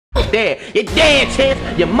You're dead. You're dead,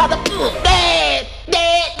 Chance. Your mother dead.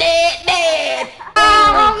 Dead, dead, dead.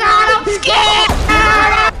 Oh God, I'm scared.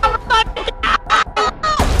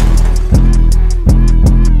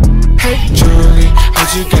 Hey Julie,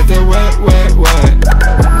 how'd you get that wet?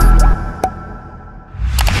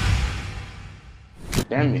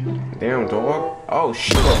 Damn it. Damn, dog. Oh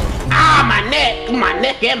shit. Ah, my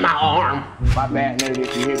neck and my arm. My bad, nigga,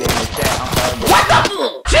 if you hear that in the chat, I'm sorry. What the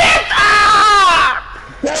Chance? Ah!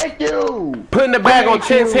 Thank you! Putting the bag on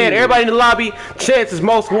Chance's head. Everybody in the lobby, Chance is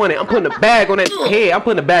most wanted. I'm putting the bag on that head. I'm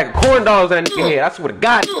putting a bag of corn dogs on that head. I swear to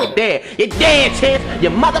God, you're dead. You're dead, Chance.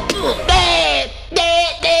 Your mother dead.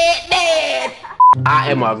 Dead, dead, dead.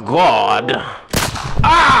 I am a god.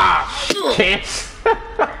 Ah, Chance.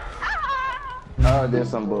 Oh, there's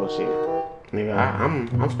some bullshit. Nigga,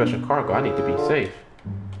 I'm special cargo. I need to be safe.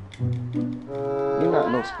 You're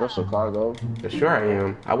not no special cargo. Sure I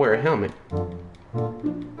am. I wear a helmet.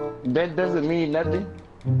 That doesn't mean nothing.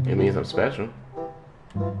 It means I'm special.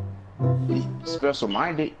 Special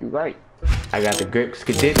minded, you're right. I got the grips.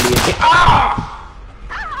 Ah!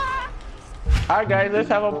 Alright guys, let's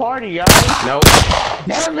have a party, y'all. Nope.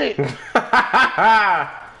 Damn it!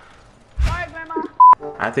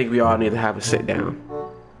 I think we all need to have a sit down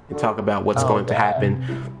and talk about what's going to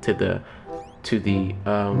happen to the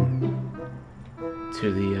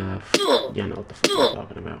you know what the fuck I'm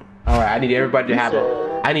talking about. Alright, I need everybody to have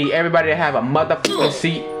a motherfucking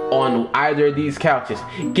seat on either of these couches.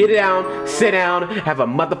 Get down, sit down, have a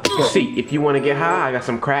motherfucking seat. If you want to get high, I got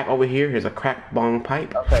some crack over here. Here's a crack bong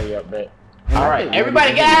pipe. Okay, yeah, bet. Alright,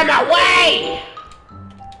 everybody get out of my way!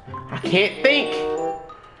 I can't think.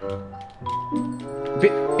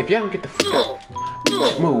 If y'all don't get the fuck out,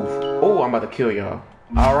 move. Oh, I'm about to kill y'all.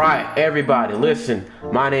 Alright, everybody, listen.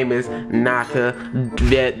 My name is Naka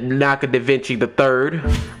Da Vinci the Third.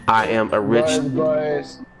 I am a rich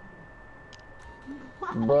Buzz.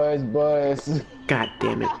 God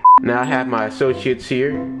damn it. Now I have my associates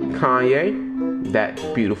here. Kanye, that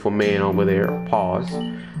beautiful man over there. Pause.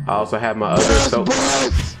 I also have my other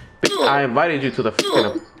associates. I invited you to the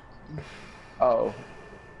fucking. Oh,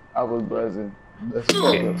 I was buzzing.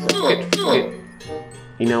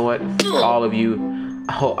 You know what? All of you.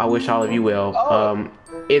 I wish all of you well.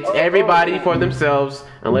 It's everybody for themselves,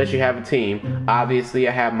 unless you have a team. Obviously,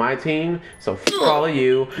 I have my team, so f all of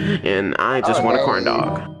you, and I just want a corn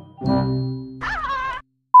dog.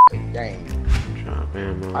 Dang.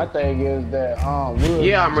 Man, I think is that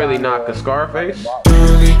yeah, I'm really Naka Scarface.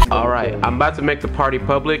 Alright, I'm about to make the party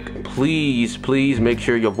public. Please make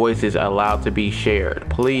sure your voice is allowed to be shared.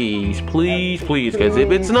 Please, because if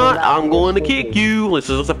it's not, I'm going to kick you. This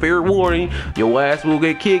is a fair warning. Your ass will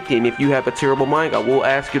get kicked, and if you have a terrible mic, I will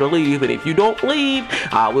ask you to leave. And if you don't leave,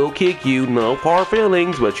 I will kick you. No hard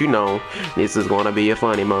feelings, but you know, this is going to be a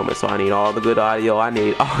funny moment, so I need all the good audio I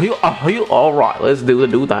need. Alright, let's do the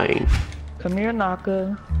new thing. Come here,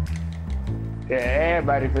 Naka. Yeah,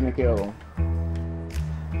 everybody finna kill him.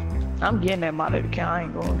 I'm getting that modded account. I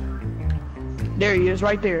ain't going. There he is,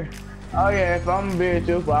 right there. Oh yeah, if I'm being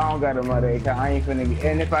truthful, I don't got a mother account. I ain't finna get.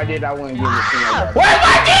 And if I did, I wouldn't give it to you. Where's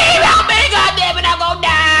my team? Help me, goddammit, I'm gonna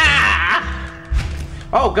die!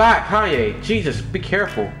 Oh God, Kanye, Jesus, be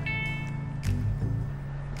careful.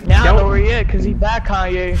 Now I know where he at, cause he back,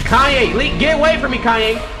 Kanye. Kanye, get away from me,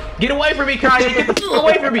 Kanye. Get away from me, Kanye. Get the fuck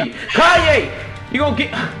away from me. Kanye! You gonna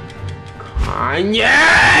get...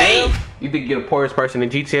 Kanye! You think you're the poorest person in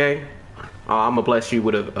GTA? I'm gonna bless you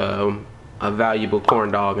with a valuable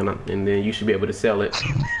corn dog, and then you should be able to sell it.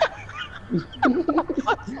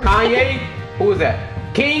 Kanye? Who is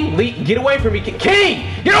that? King? Get away from me. King!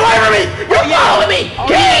 Get away from me! You're following me!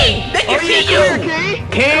 King! They can see you!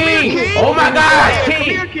 King! Oh my God!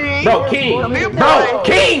 King! Bro, King! Bro,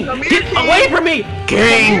 King! Get away from me!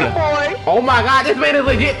 King! Oh my God, this man is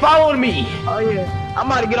legit following me! Oh yeah. I'm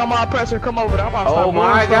about to get on my oppressor and come over there. Oh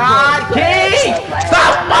my God, King!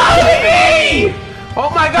 Stop following me! Oh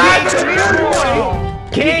my God!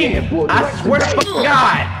 King! I swear to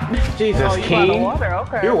God! Jesus, King!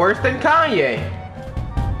 You're worse than Kanye!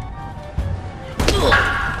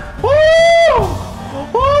 Woo!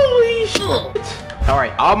 Holy shit!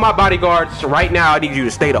 Alright, all my bodyguards, right now I need you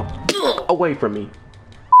to stay away from me.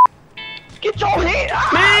 Get your head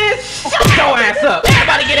up! Man, shut your ass up!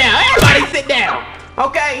 Everybody get down! Everybody sit down!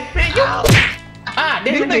 Okay? Man, you...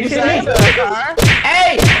 this nigga said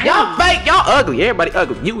hey! Y'all fake! Y'all ugly! Everybody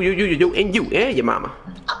ugly! You, and you, and your mama.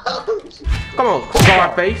 Come on,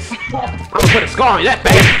 Scarface. I'm gonna put a scar on that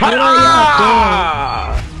face.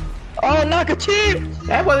 Oh, Naka cheat!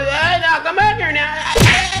 That was now come back here now.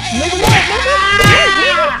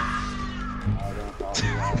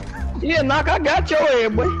 Yeah, Naka, I got your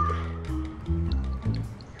head, boy.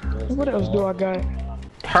 What else do I got?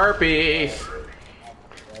 Herpes.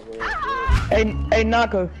 Hey,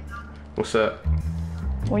 Naka. What's up?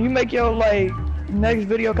 When you make your like next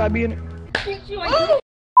video, can I be in it?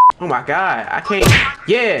 Oh my god, I can't.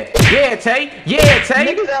 Yeah, Tay. Yeah, Tay.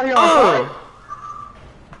 Niggas out here on fire.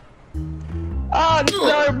 Ah, this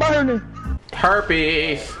is burning.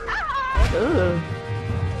 Herpes. Ugh.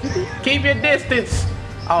 Keep your distance.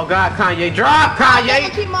 Oh god, Kanye. Drop, Kanye.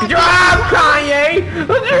 Drop, Kanye.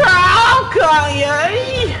 Drop,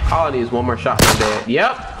 Kanye. All I need is one more shot from dead.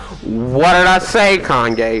 Yep. What did I say,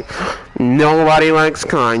 Kanye? Nobody likes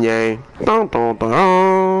Kanye. Dun, dun, dun.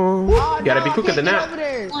 Oh, You gotta be quicker than that.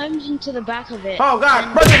 Climbs into the back of it. Oh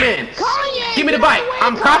god, bring him in. Kanye, Give me the bike.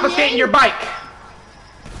 I'm confiscating your bike.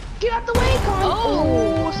 Get out the way, Kanye.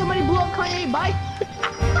 Oh, somebody blew up Kanye's bike.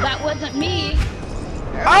 That wasn't me.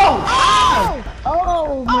 Oh!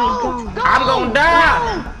 Oh my god. Go, I'm gonna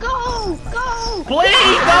die. Go.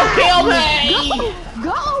 Please don't kill me.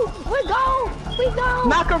 Go. We go.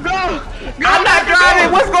 Naka, go. I'm not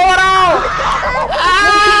driving. What's going on?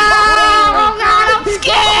 Oh god, I'm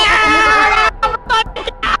scared.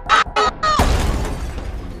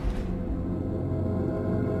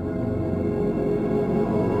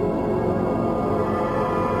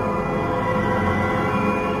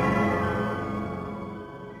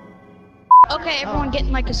 Okay, everyone get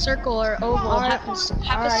in like a circle or oval. Half a circle.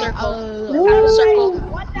 Half a circle.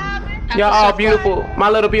 Y'all all beautiful. My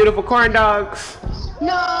little beautiful corn dogs.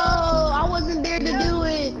 No, I wasn't there to do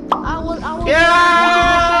it. I was.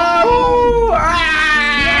 Yeah! Oh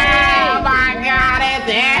my god,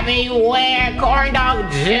 it's everywhere. Corn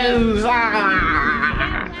dog juice.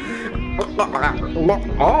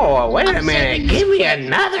 Oh, wait a minute. Give me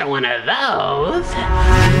another one of those.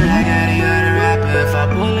 I got it out of rap. If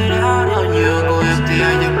I pull it out on you, go empty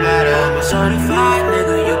on your bladder. I'm a certified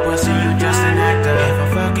nigga, you